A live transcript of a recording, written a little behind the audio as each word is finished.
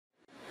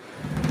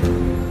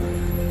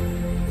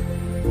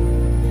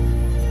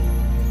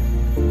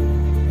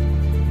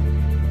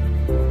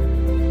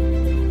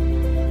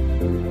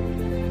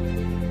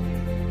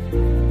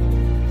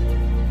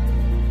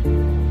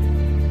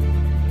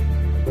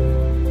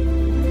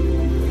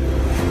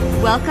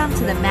Welcome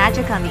to the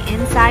Magic on the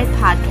Inside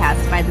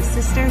podcast by the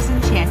Sisters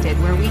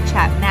Enchanted, where we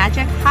chat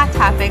magic, hot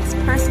topics,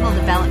 personal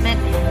development,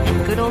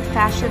 and good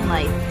old-fashioned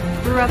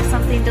life. Brew up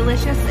something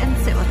delicious and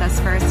sit with us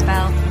for a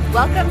spell.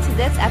 Welcome to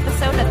this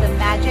episode of the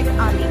Magic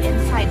on the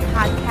Inside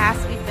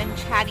podcast. We've been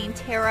chatting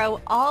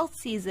tarot all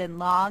season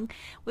long.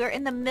 We're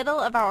in the middle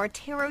of our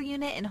tarot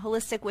unit in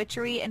Holistic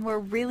Witchery, and we're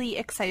really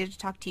excited to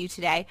talk to you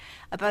today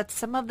about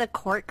some of the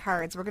court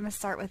cards. We're going to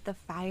start with the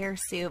fire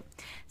suit.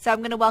 So I'm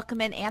going to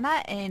welcome in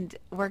Anna, and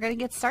we're going to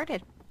get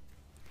started.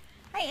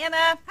 Hi,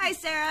 Anna. Hi,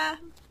 Sarah.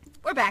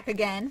 We're back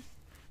again.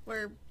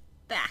 We're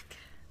back.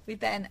 We've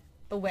been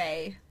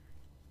away.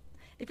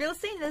 If you're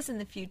listening to this in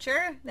the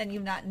future, then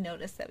you've not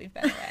noticed that we've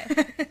been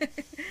away.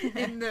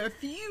 In the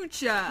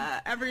future,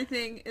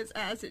 everything is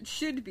as it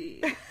should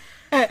be.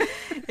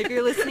 If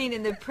you're listening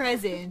in the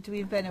present,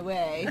 we've been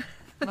away.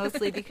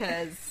 Mostly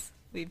because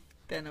we've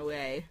been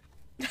away.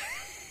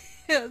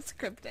 It's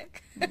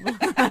cryptic.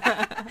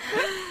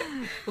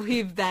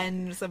 We've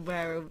been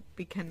somewhere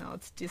we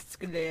cannot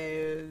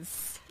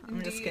disclose.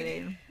 I'm just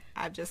kidding.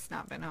 I've just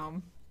not been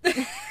home.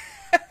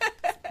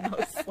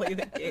 Mostly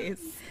the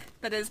case.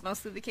 That is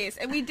mostly the case.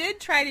 And we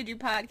did try to do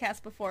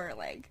podcasts before,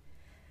 like,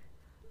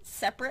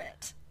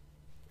 separate.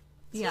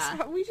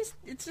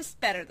 It's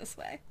just better this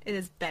way. It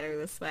is better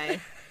this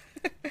way.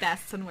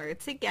 Best when we're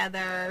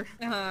together.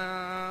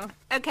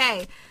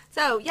 Okay,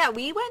 so yeah,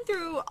 we went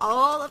through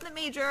all of the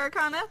major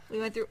arcana. We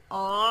went through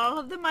all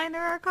of the minor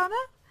arcana.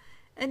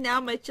 And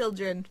now, my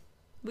children,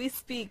 we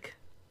speak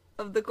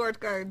of the court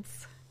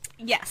cards.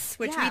 Yes,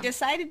 which we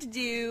decided to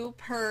do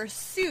per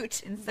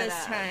suit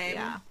this time.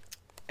 Yeah.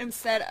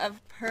 Instead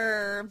of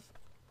per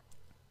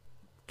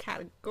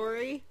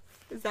category.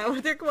 Is that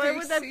what where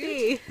would that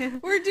be? I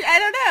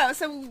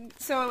don't know.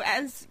 So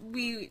as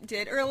we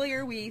did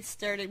earlier, we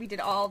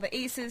did all the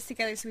aces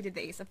together. So we did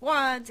the Ace of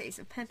Wands, Ace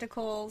of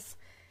Pentacles,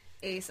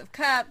 Ace of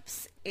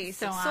Cups,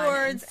 Ace of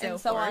Swords, and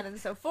so on and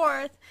so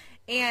forth.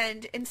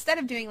 And instead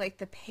of doing like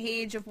the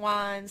Page of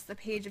Wands, the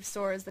Page of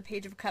Swords, the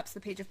Page of Cups, the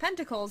Page of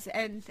Pentacles,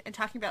 and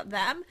talking about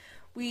them,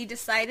 we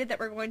decided that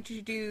we're going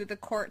to do the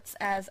courts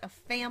as a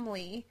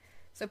family.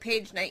 So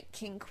Page, Knight,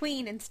 King,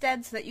 Queen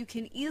instead, so that you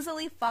can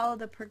easily follow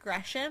the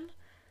progression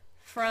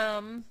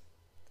from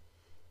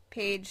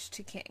Page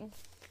to King.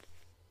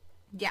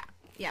 Yeah.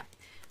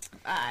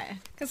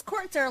 Because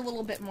courts are a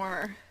little bit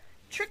more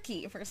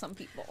tricky for some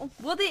people.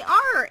 Well, they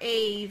are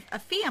a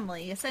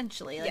family,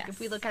 essentially. Like, yes. If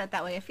we look at it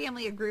that way, a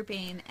family, a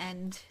grouping,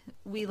 and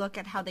we look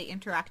at how they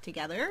interact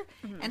together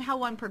and how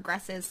one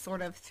progresses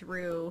sort of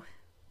through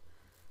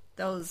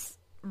those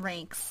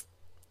ranks,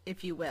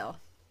 if you will,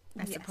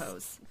 I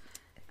suppose.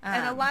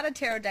 And a lot of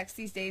tarot decks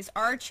these days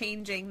are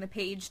changing the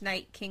Page,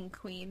 Knight, King,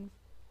 Queen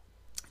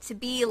to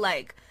be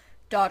like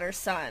daughter,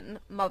 son,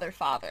 mother,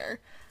 father,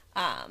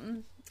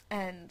 and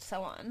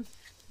so on.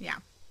 Yeah.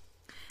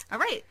 All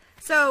right.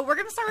 So we're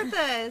going to start with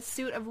the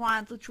Suit of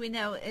Wands, which we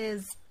know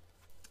is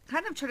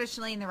kind of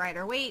traditionally in the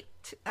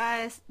Rider-Waite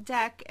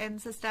deck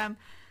and system,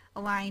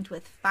 aligned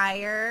with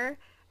fire.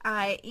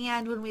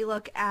 And when we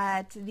look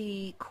at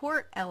the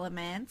court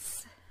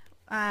elements,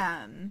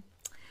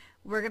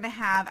 we're going to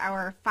have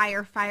our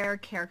fire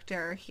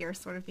character here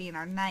sort of being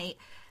our knight.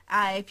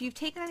 If you've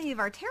taken any of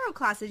our tarot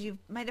classes, you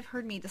might have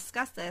heard me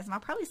discuss this, and I'll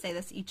probably say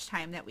this each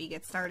time that we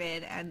get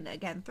started and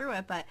again through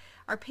it, but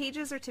our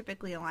pages are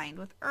typically aligned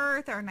with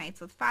earth, our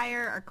knights with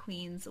fire, our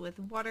queens with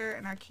water,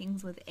 and our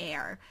kings with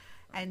air.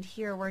 And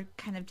here we're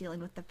kind of dealing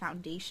with the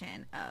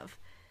foundation of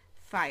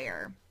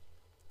fire.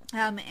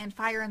 And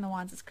fire in the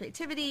wands is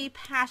creativity,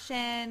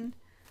 passion,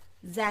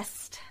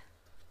 zest,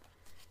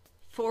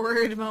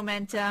 forward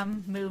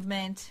momentum,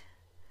 movement,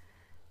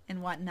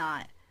 and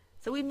whatnot.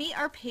 So we meet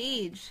our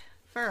page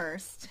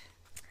first.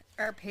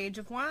 Our Page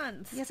of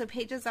Wands. Yeah, so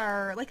pages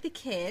are like the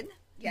kid.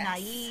 Yes.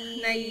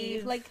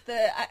 Naive. Like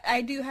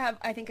I do have,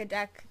 I think, a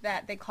deck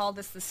that they call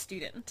this the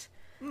student.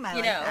 I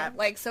like that.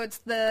 Like, so it's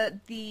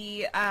the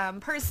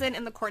person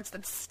in the courts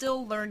that's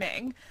still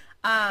learning,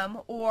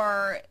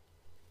 or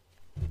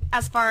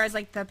as far as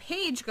like the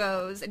page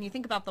goes, and you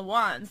think about the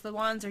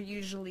wands are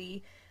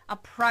usually a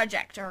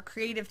project or a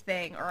creative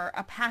thing or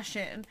a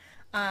passion,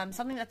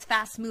 something that's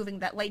fast moving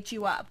that lights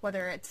you up,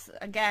 whether it's,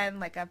 again,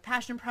 like a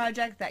passion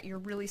project that you're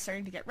really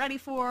starting to get ready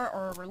for,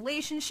 or a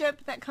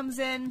relationship that comes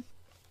in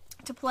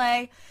to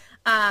play.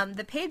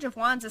 The Page of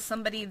Wands is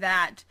somebody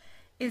that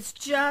is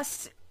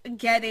just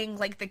getting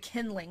like the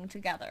kindling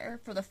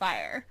together for the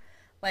fire.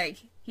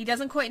 Like, he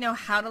doesn't quite know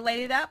how to light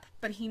it up,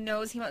 but he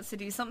knows he wants to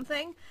do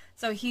something.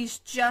 So he's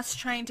just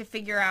trying to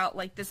figure out,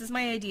 like, this is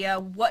my idea.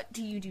 What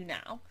do you do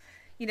now?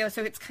 You know,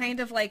 so it's kind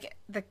of like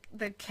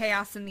the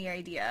chaos in the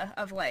idea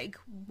of, like,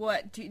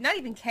 not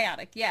even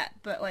chaotic yet,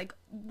 but, like,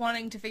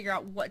 wanting to figure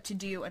out what to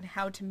do and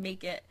how to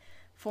make it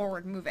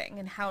forward moving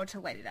and how to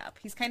light it up.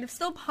 He's kind of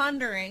still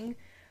pondering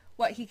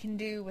what he can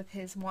do with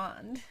his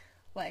wand.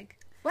 Like,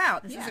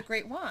 wow, this is a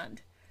great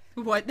wand.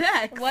 What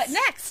next? What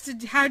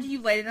next? How do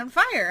you light it on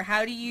fire?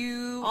 How do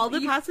you... All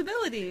the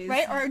possibilities.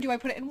 Right? Or do I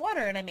put it in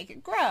water and I make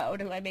it grow?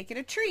 Do I make it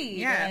a tree?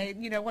 Yeah.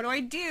 What do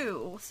I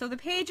do? So the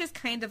page is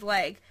kind of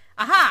like,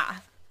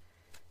 aha!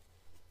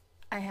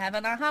 I have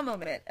an aha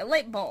moment. A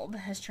light bulb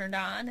has turned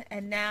on,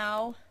 and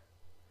now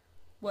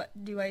what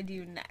do I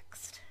do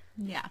next?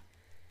 Yeah,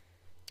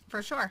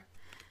 for sure.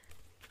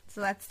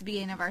 So that's the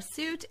beginning of our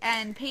suit,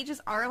 and pages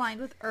are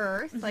aligned with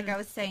Earth, like I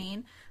was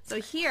saying. So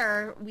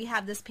here we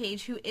have this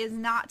page who is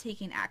not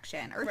taking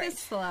action. Earth is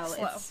slow,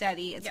 it's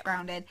steady, it's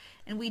grounded,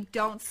 and we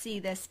don't see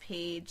this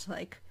page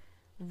like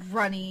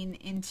running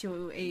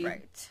into a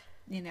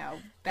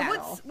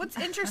battle. What's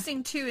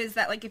interesting too is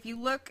that like if you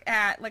look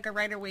at like a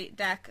Rider-Waite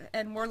deck,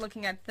 and we're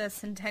looking at the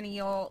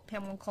Centennial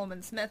Pamela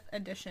Coleman Smith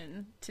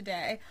edition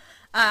today,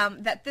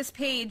 that this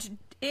page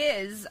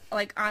is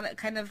like on a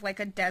kind of like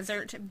a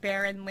desert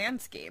barren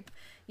landscape.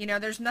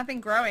 There's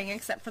nothing growing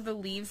except for the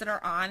leaves that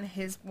are on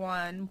his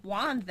one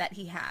wand that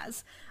he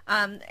has.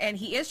 And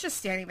he is just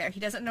standing there.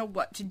 He doesn't know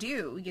what to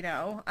do,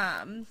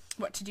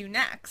 what to do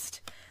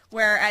next.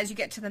 Whereas you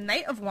get to the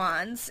Knight of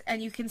Wands,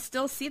 and you can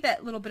still see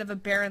that little bit of a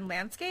barren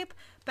landscape,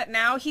 but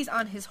now he's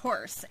on his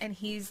horse, and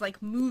he's,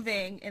 like,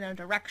 moving in a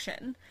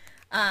direction.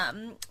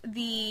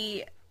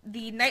 The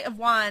Knight of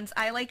Wands,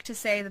 I like to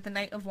say that the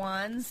Knight of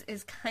Wands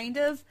is kind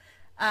of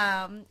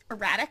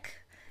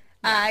erratic.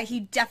 He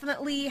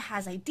definitely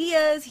has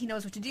ideas, he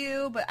knows what to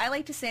do, but I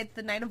like to say that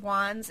the Knight of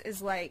Wands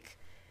is, like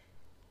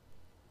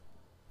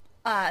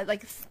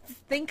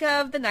think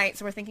of the knight,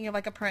 so we're thinking of,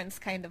 like, a prince,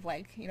 kind of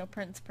like,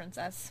 prince,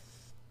 princess.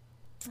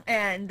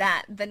 And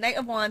that the Knight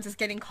of Wands is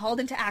getting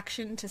called into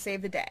action to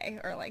save the day,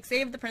 or like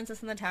save the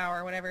princess in the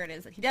tower, whatever it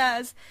is that he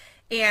does.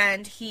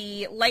 And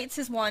he lights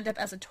his wand up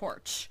as a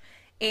torch.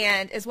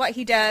 And what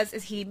he does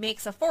is he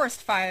makes a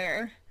forest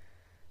fire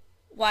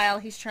while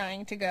he's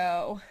trying to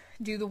go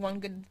do the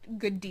one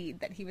good deed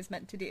that he was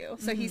meant to do.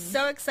 So he's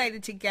so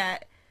excited to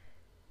get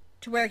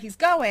to where he's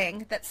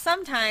going that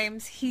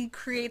sometimes he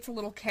creates a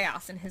little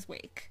chaos in his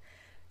wake.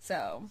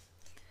 So...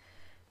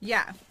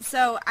 yeah,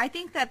 so I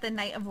think that the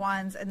Knight of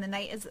Wands and the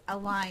Knight is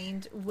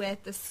aligned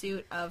with the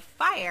suit of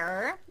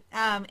fire,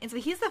 and so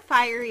he's the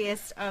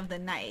fieriest of the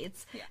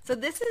knights. Yeah. So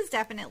this is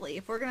definitely,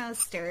 if we're going to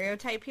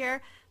stereotype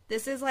here,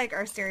 this is like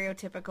our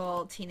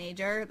stereotypical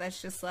teenager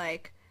that's just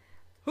like,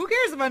 who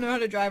cares if I know how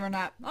to drive or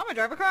not? I'm going to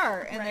drive a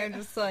car. And they're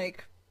just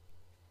like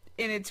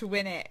in it to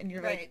win it, and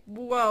you're like,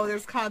 whoa,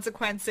 there's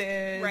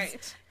consequences.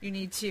 Right. You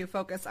need to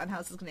focus on how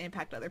this is going to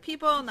impact other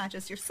people, not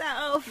just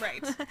yourself.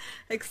 Right.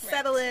 Like,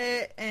 settle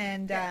it.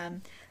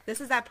 And this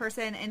is that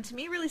person, and to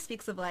me really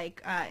speaks of,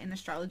 like, in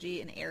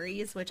astrology, in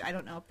Aries, which I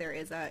don't know if there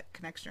is a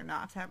connection or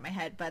not off the top of my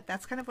head, but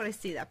that's kind of what I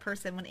see, that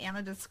person. When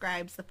Anna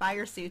describes the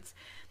fire suits,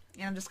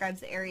 Anna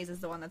describes the Aries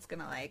as the one that's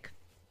going to, like,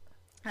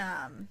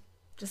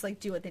 just, like,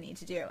 do what they need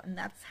to do. And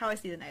that's how I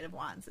see the Knight of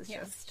Wands, is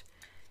just...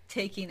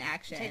 taking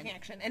action.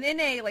 And in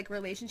a, like,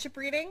 relationship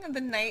reading,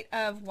 the Knight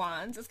of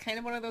Wands is kind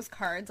of one of those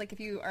cards, like, if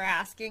you are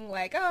asking,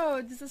 like,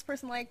 oh, does this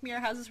person like me, or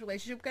how's this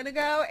relationship gonna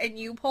go, and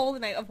you pull the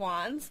Knight of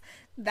Wands,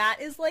 that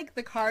is, like,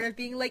 the card of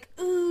being like,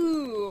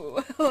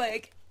 ooh,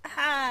 like,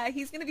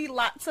 he's gonna be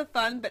lots of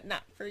fun, but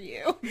not for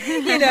you.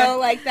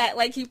 Like that,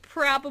 like, he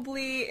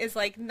probably is,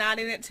 like, not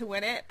in it to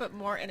win it, but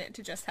more in it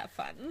to just have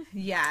fun.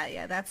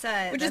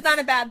 Yeah, which is not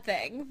a bad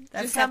thing.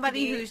 That's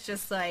somebody who's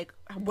just like,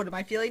 what am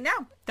I feeling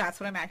now? That's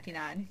what I'm acting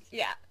on.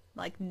 Yeah.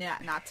 Like,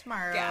 not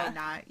tomorrow,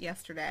 not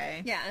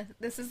yesterday. Yeah,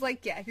 this is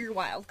like, your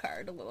wild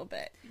card a little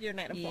bit, your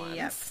Knight of Wands.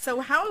 Yep. So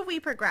how have we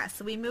progressed?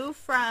 So we move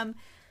from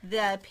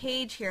the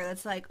page here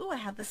that's like, oh, I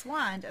have this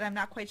wand, and I'm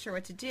not quite sure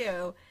what to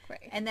do.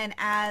 Right. And then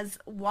as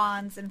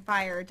Wands and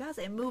Fire does,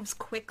 it moves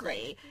quickly.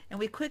 Right. And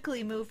we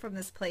quickly move from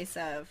this place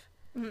of...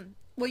 Mm-hmm.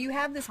 Well, you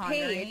have this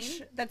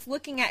page that's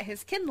looking at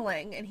his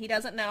kindling, and he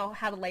doesn't know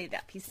how to light it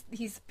up.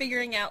 He's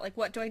figuring out, like,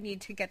 what do I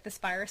need to get this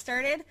fire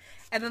started?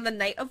 And then the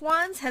Knight of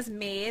Wands has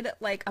made,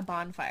 like, a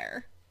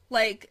bonfire.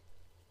 Like,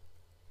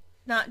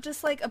 not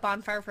just, like, a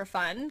bonfire for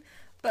fun,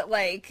 but,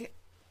 like,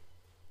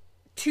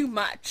 too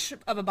much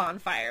of a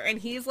bonfire. And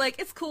he's like,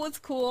 it's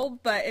cool,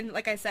 but, and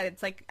like I said,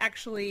 it's, like,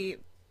 actually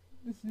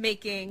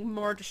making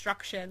more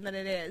destruction than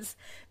it is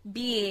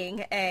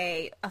being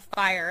a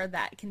fire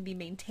that can be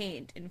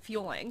maintained in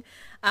fueling.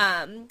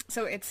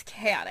 So it's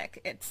chaotic.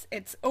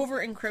 It's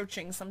over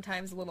encroaching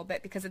sometimes a little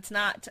bit because it's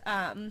not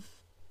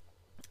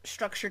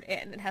structured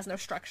in. It has no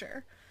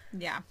structure.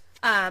 Yeah.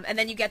 And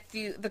then you get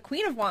the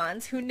Queen of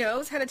Wands, who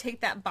knows how to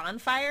take that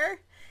bonfire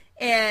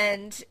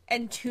and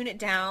tune it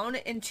down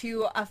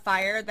into a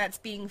fire that's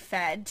being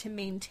fed to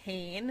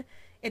maintain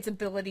its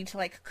ability to,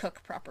 like,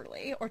 cook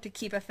properly or to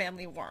keep a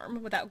family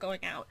warm without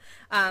going out.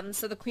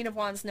 So the Queen of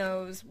Wands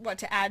knows what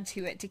to add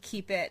to it to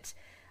keep it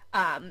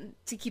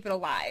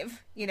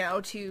alive,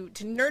 to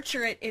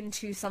nurture it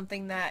into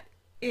something that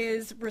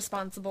is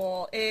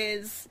responsible,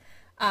 is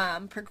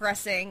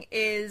progressing,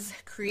 is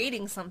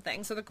creating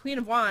something. So the Queen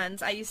of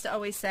Wands, I used to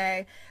always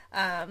say,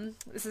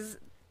 this is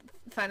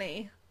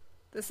funny.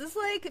 This is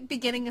like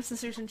beginning of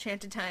Sisters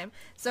Enchanted time.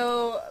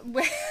 So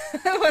when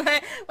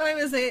I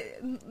was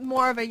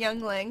more of a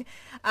youngling,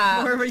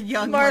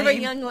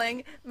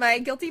 my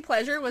guilty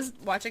pleasure was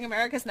watching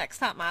America's Next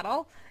Top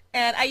Model,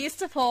 And I used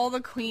to pull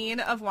the Queen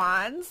of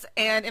Wands,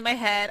 and in my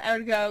head, I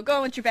would go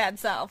on with your bad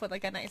self with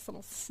like a nice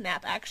little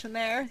snap action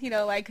there, you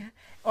know, like,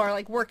 or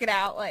like work it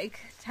out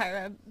like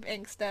Tyra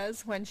Banks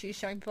does when she's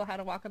showing people how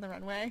to walk on the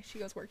runway. She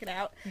goes, work it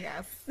out.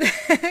 Yes.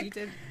 You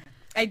did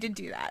I did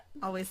do that.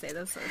 always say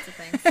those sorts of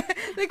things.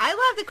 I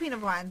love the Queen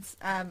of Wands.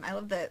 I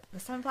love the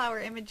sunflower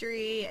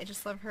imagery. I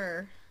just love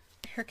her.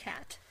 Her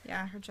cat.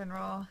 Yeah, her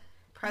general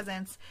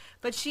presence.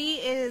 But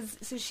she's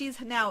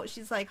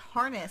like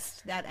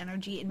harnessed that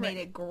energy and made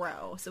it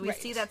grow. So we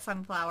see that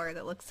sunflower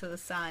that looks to the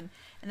sun,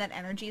 and that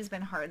energy has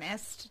been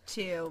harnessed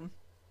to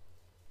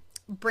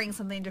bring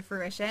something to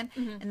fruition,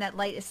 and that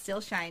light is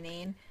still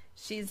shining.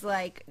 She's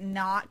like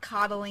not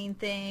coddling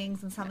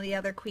things, and some of the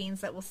other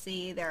queens that we'll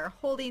see, they're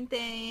holding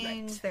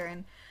things. They're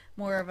in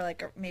more of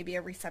maybe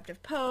a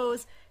receptive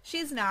pose.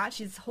 She's not.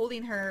 She's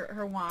holding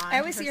her wand. I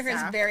always see her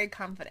as very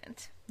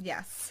confident.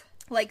 Yes.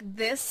 Like,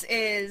 this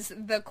is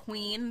the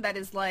queen that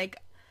is like,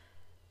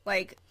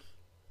 I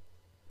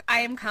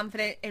am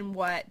confident in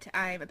what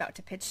I'm about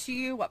to pitch to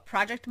you, what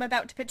project I'm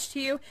about to pitch to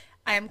you.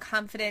 I am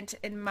confident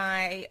in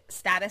my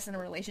status in a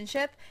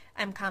relationship.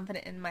 I'm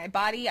confident in my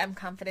body. I'm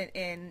confident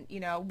in, you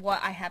know,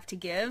 what I have to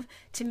give.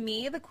 To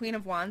me, the Queen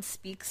of Wands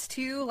speaks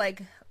to,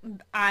 like,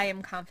 I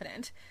am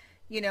confident.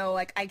 You know,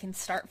 like, I can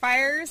start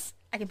fires.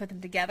 I can put them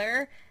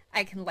together.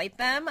 I can light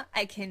them.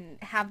 I can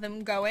have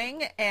them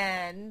going,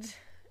 and,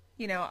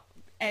 you know,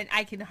 and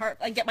I can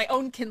get my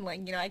own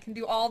kindling, you know, I can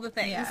do all the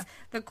things. Yeah.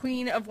 The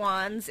Queen of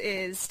Wands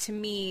is, to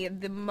me,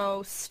 the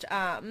most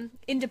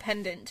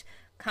independent,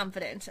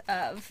 confident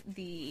of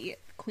the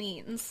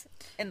queens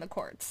in the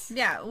courts.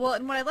 Yeah, well,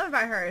 and what I love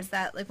about her is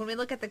that, like, when we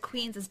look at the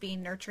queens as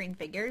being nurturing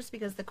figures,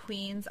 because the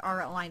queens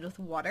are aligned with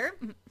water,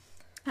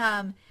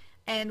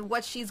 and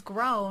what she's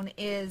grown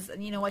is,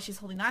 you know, what she's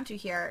holding on to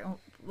here,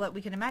 what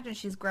we can imagine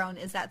she's grown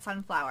is that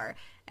sunflower.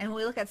 And when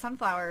we look at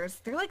sunflowers,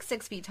 they're like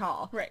 6 feet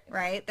tall.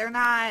 Right? We're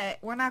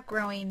not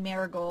growing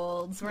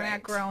marigolds. We're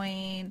not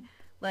growing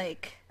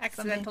like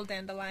accidental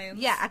dandelions.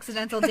 Yeah,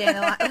 accidental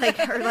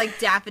dandelions, or like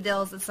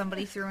daffodils that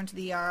somebody threw into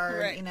the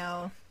yard, you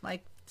know,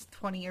 like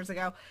 20 years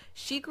ago.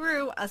 She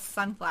grew a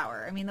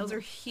sunflower. I mean, those are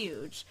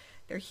huge.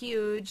 They're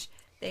huge.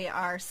 They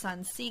are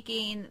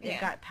sun-seeking. They've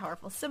got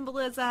powerful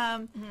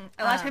symbolism.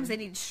 A lot of times they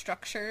need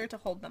structure to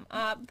hold them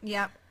up.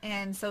 Yep.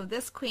 And so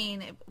this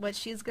queen, what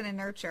she's going to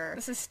nurture...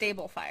 This is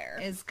stable fire.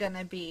 ...is going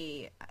to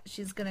be...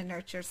 She's going to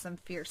nurture some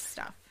fierce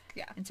stuff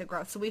into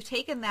growth. So we've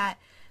taken that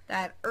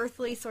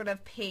earthly sort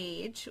of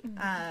page,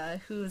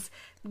 who's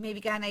maybe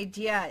got an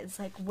idea. It's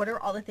like, what are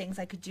all the things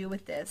I could do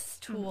with this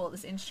tool,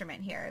 this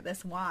instrument here,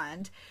 this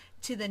wand,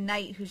 to the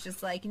knight who's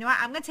just like, you know what,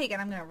 I'm going to take it,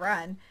 I'm going to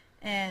run,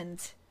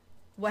 and...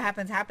 what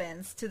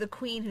happens, to the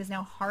queen who's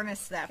now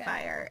harnessed that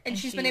fire. And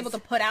she's been able to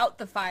put out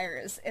the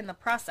fires in the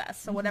process.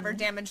 So whatever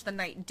damage the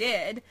knight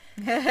did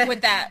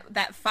with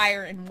that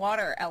fire and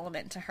water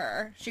element to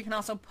her, she can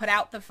also put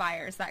out the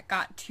fires that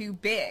got too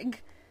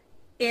big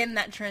in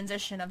that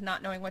transition of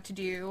not knowing what to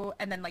do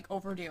and then like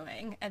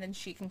overdoing. And then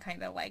she can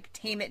kind of like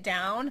tame it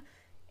down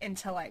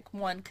into like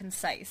one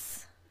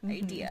concise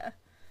idea.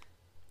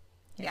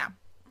 Yeah.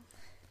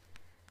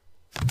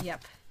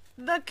 Yep.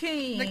 The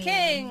king. The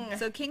king.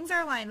 So kings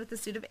are aligned with the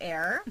suit of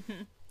air,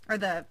 or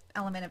the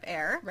element of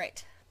air.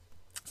 Right.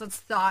 So it's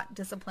thought,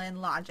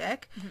 discipline,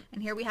 logic.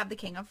 And here we have the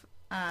king of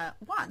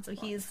wands. So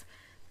he's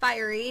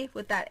fiery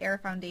with that air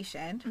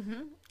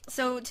foundation.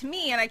 So to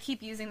me, and I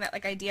keep using that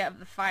like idea of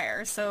the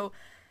fire. So,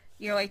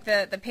 you know, like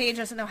the page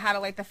doesn't know how to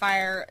light the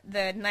fire.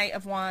 The Knight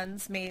of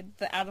Wands made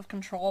the out of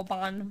control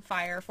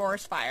bonfire,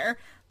 forest fire.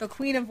 The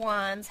Queen of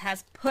Wands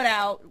has put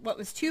out what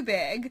was too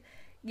big,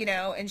 you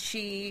know, and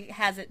she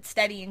has it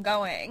steady and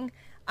going.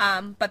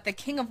 But the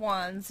King of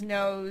Wands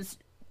knows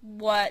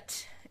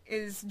what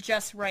is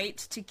just right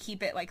to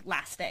keep it like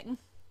lasting,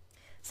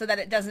 so that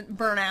it doesn't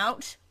burn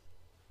out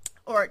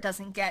or it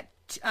doesn't get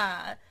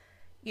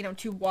you know,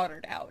 too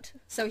watered out.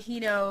 So he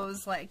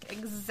knows like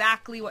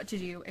exactly what to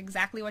do,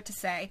 exactly what to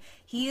say.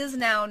 He is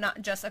now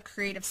not just a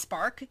creative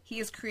spark, he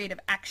is creative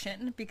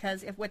action,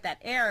 because if with that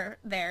air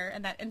there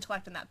and that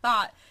intellect and that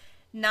thought,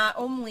 not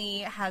only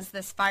has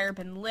this fire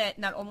been lit,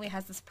 not only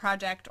has this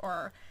project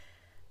or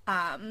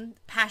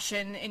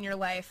passion in your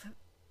life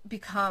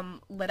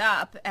become lit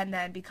up and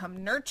then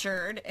become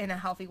nurtured in a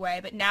healthy way,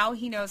 but now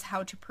he knows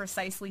how to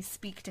precisely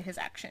speak to his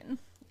action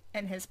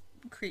and his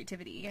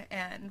creativity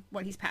and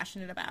what he's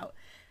passionate about,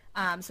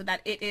 so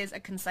that it is a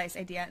concise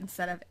idea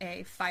instead of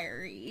a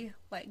fiery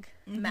like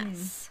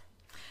mess.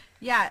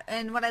 Yeah,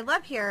 and what I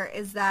love here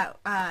is that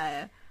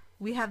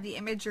we have the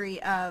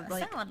imagery of A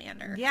like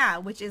salamander. Yeah,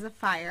 which is a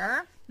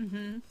fire,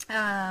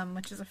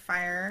 which is a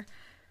fire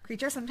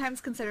creature, sometimes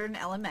considered an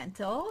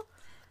elemental,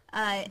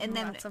 and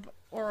then Lots of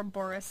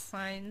Ouroboros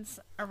signs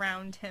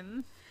around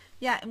him.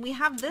 yeah, and we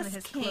have this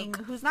his king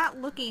cloak. who's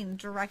not looking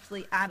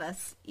directly at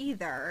us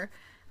either.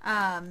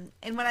 And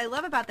what I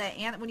love about that,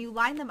 and when you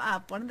line them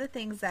up, one of the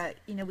things that,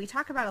 you know, we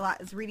talk about a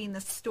lot is reading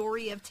the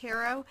story of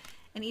tarot,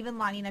 and even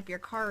lining up your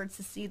cards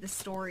to see the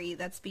story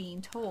that's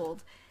being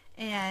told.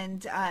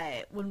 And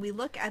when we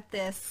look at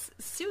this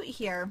suit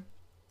here,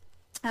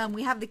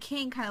 we have the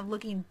king kind of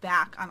looking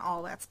back on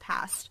all that's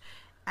past.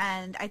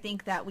 And I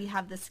think that we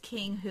have this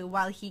king who,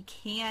 while he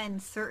can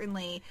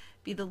certainly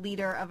be the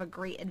leader of a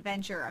great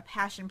adventure, a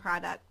passion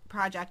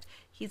project,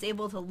 he's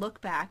able to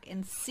look back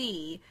and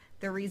see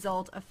the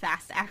result of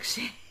fast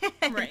action.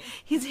 Right.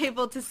 He's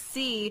able to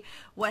see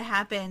what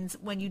happens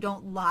when you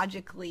don't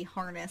logically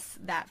harness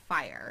that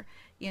fire.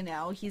 You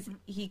know,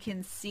 he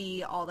can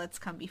see all that's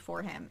come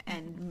before him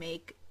and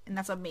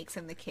that's what makes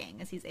him the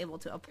king, is he's able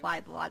to apply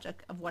the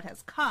logic of what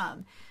has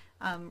come,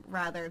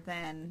 rather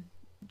than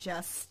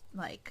just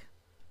like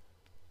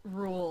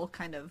rule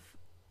kind of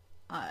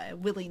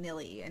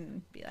willy-nilly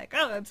and be like,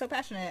 oh, I'm so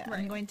passionate, Right.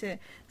 I'm going to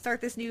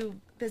start this new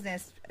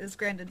business, this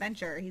grand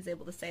adventure. He's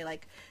able to say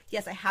like,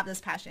 yes, I have this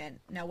passion,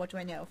 now what do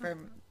I know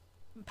from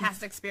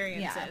Past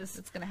experiences.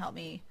 it's going to help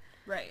me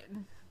Right.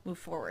 move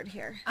forward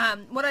here.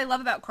 What I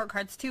love about court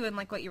cards too, and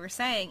like what you were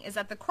saying, is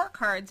that the court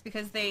cards,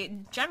 because they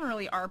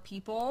generally are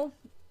people,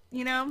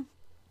 you know.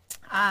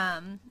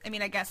 I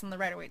mean, I guess in the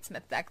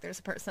Rider-Waite-Smith deck, there's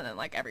a person in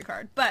like every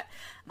card, but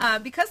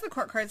because the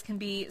court cards can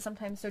be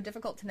sometimes so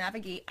difficult to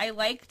navigate, I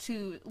like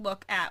to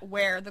look at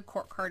where the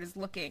court card is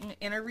looking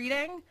in a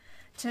reading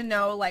to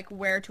know like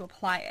where to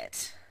apply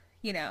it,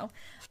 you know.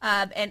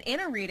 And in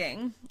a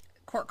reading,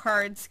 court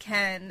cards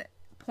can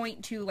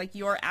point to like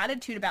your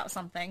attitude about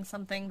something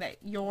that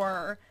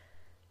your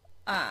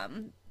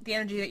the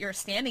energy that you're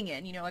standing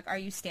in, you know, like, are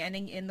you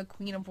standing in the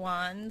Queen of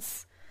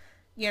Wands,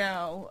 you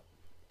know,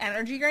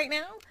 energy right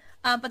now?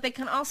 But they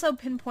can also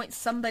pinpoint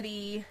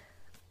somebody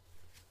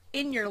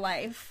in your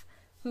life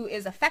who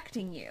is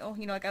affecting you.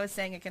 You know, like I was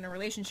saying, like in a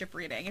relationship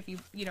reading, if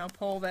you know,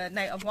 pull the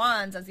Knight of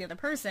Wands as the other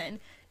person,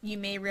 you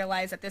may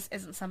realize that this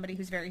isn't somebody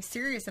who's very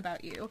serious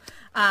about you.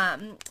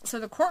 So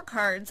the court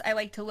cards, I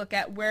like to look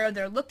at where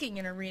they're looking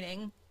in a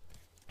reading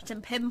to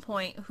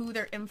pinpoint who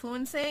they're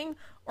influencing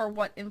or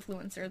what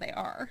influencer they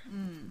are.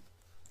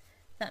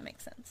 If that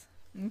makes sense.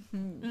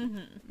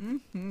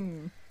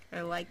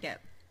 I like it.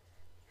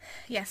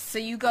 Yes, so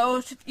you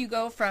go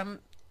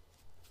from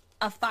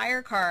a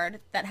fire card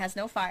that has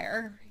no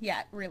fire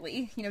yet,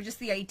 really. You know, just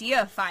the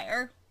idea of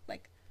fire.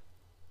 Like,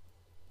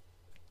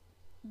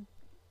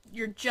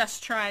 you're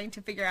just trying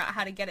to figure out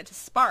how to get it to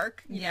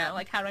spark. You know,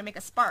 like, how do I make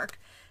a spark?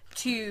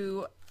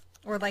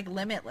 Or like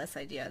limitless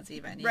ideas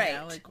even, you Right.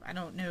 know? Like, I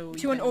don't know.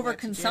 To an even what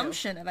to do.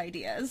 overconsumption of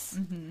ideas.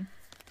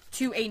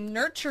 To a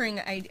nurturing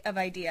of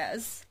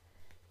ideas.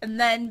 And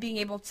then being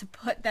able to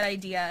put that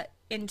idea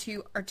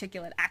into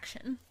articulate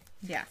action.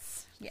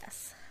 Yes.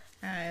 Yes.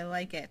 I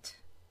like it.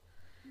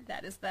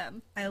 That is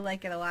them. I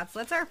like it a lot. So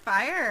that's our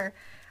fire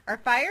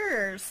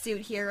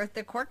suit here with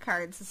the court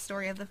cards, the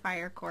story of the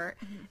fire court.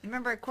 And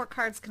remember, court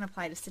cards can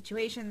apply to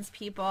situations,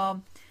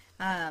 people,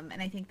 and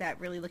I think that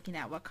really looking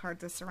at what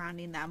cards are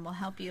surrounding them will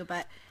help you.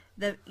 But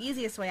the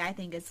easiest way, I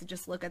think, is to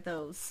just look at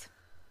those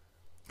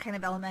kind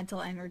of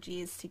elemental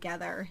energies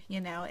together.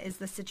 You know, is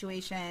the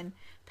situation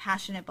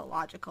passionate but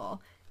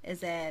logical?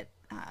 Is it,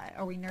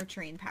 are we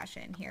nurturing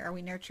passion here? Are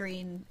we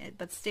nurturing it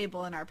but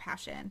stable in our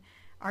passion?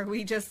 Are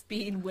we just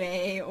being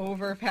way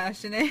over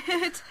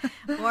passionate?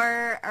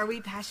 Or are we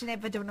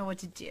passionate but don't know what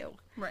to do?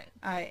 Right.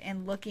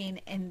 And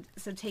looking, and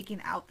so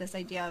taking out this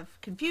idea of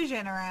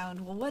confusion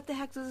around, well, what the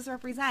heck does this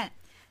represent?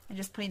 And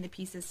just putting the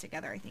pieces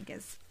together, I think,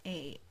 is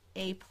a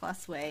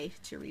plus way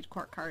to read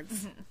court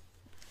cards.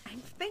 I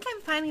think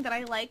I'm finding that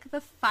I like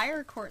the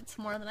fire courts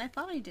more than I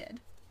thought I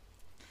did.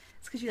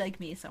 It's because you like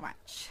me so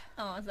much.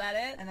 Oh, is that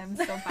it? And I'm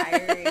so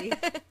fiery.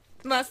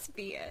 Must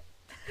be it.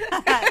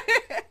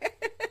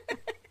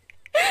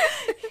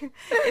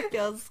 It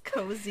feels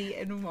cozy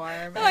and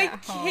warm. Oh, I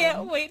at can't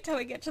home. wait till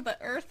we get to the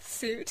earth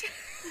suit.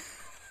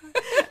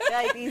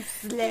 Like these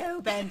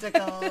slow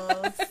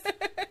pentacles.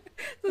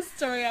 The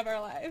story of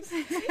our lives.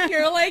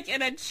 You're like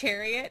in a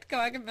chariot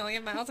going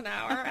 1,000,000 miles an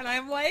hour, and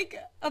I'm like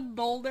a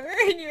boulder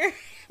in your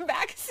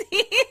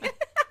backseat.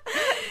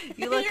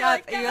 You look You're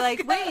up like, and you're "Go, like,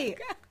 go, wait,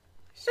 go."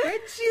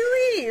 where'd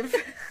you leave?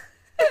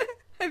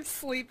 I'm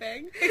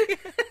sleeping.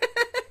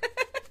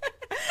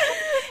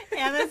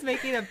 Anna's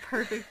making a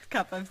perfect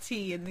cup of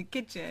tea in the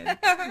kitchen.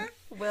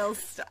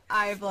 Whilst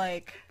I'm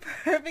like,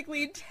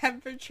 Perfectly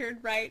temperatured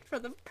right for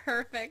the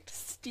perfect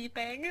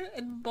steeping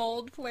and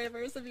bold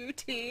flavors of your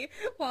tea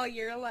while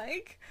you're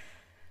like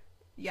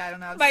yeah, I don't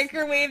know.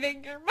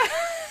 microwaving your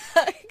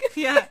mug.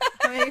 Yeah,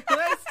 I mean, who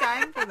has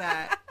time for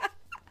that?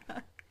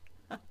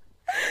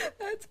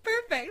 That's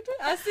perfect.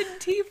 Us in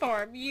tea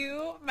form.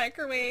 You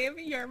microwave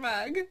your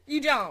mug.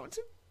 You don't.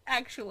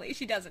 Actually,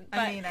 she doesn't. But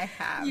I mean, I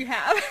have. You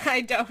have.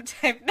 I don't.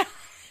 I'm not.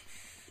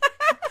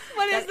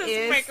 What is That this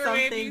is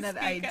microwave something you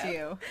that I speak of?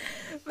 do.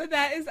 But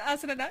that is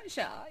us in a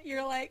nutshell.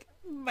 You're like,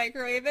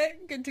 microwave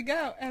it, good to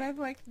go. And I'm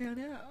like,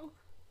 no.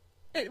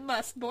 It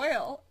must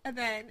boil, and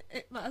then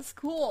it must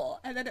cool,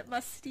 and then it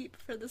must steep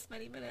for this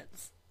many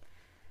minutes.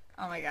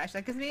 Oh my gosh,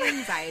 that gives me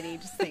anxiety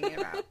just thinking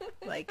about.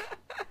 Like,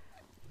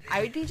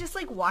 I would be just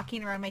like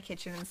walking around my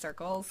kitchen in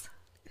circles.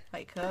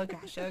 Like, oh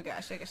gosh, oh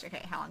gosh, oh gosh.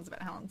 Okay, how long's it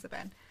been? How long's it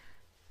been?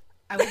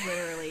 I would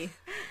literally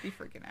be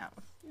freaking out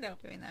No,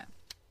 doing that.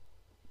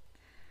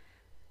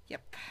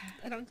 Yep.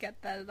 I don't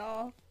get that at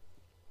all.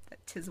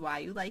 'Tis why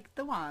you like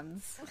the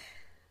wands.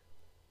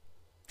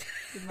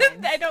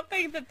 I don't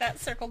think that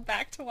circled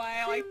back to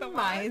why I like the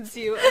wands. Reminds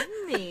you of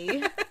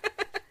me.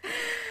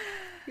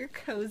 Your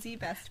cozy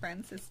best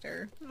friend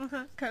sister.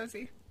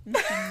 Cozy.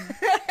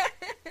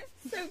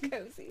 So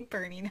cozy.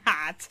 Burning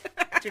hot.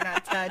 Do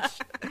not touch.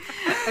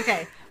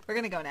 Okay, we're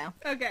going to go now.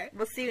 Okay.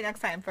 We'll see you next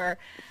time for,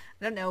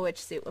 I don't know which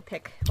suit we'll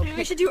pick. Maybe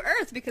we should do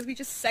Earth because we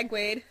just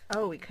segued.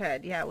 Oh, we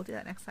could. Yeah, we'll do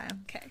that next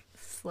time. Okay.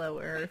 Slow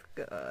Earth.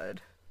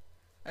 Good.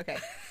 Okay.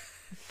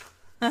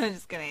 I'm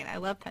just kidding. I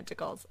love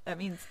pentacles. That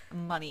means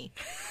money.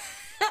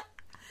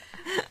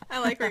 I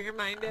like where your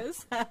mind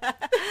is. All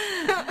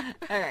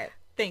right.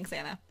 Thanks,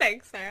 Anna.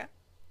 Thanks, Sarah.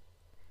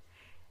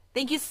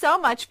 Thank you so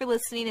much for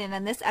listening in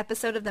on this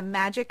episode of the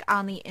Magic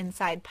on the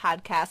Inside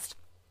podcast.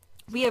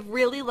 We have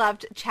really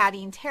loved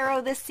chatting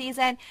tarot this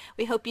season.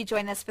 We hope you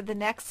join us for the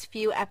next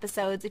few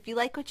episodes. If you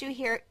like what you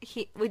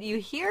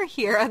hear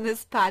here on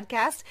this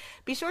podcast,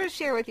 be sure to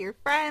share with your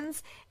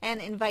friends and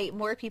invite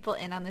more people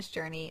in on this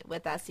journey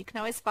with us. You can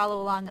always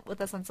follow along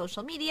with us on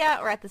social media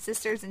or at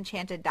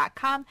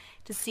thesistersenchanted.com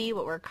to see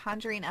what we're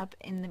conjuring up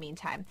in the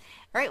meantime.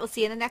 All right, we'll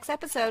see you in the next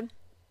episode.